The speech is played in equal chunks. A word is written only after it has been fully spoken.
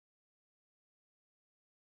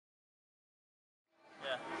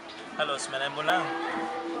Hello, my name is Mulang.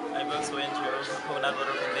 I work for NGO Coconut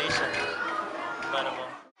Water Foundation. Incredible.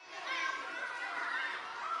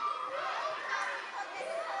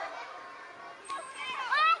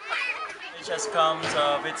 It just comes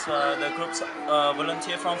with the groups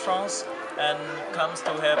volunteer from France and comes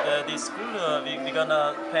to have this school. We're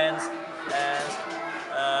gonna paint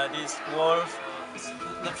and this wall.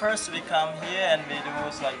 The first we come here and we do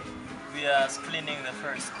is like we are cleaning the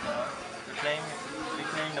first. We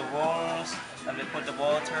clean the walls and we put the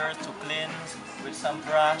water to clean with some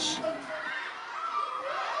brush.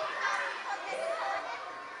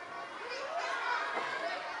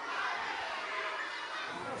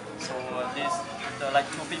 So like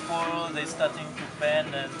two people they starting to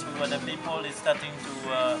paint and two other people is starting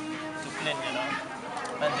to clean,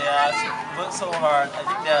 And they are work so hard. I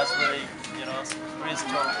think they are very, very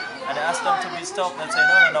strong. And I ask them to be stopped and say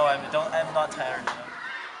no, I'm not tired.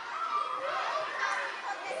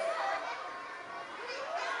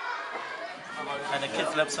 And the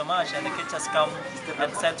kids love so much, and the kids just come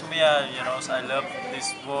and said to me, so I love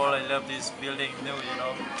this wall, I love this building new.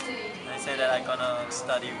 And I say that I'm gonna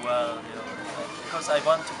study well, because I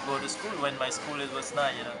want to go to school when my school was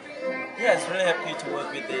nice. Yeah, it's really happy to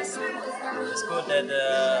work with this. It's good that,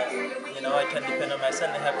 I can depend on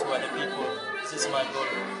myself and help to other people. This is my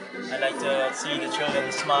goal. I like to see the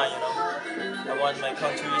children smile. I want my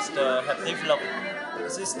countries to have developed.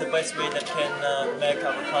 This is the best way that can make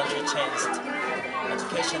our country change.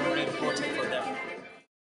 Education is really important for them.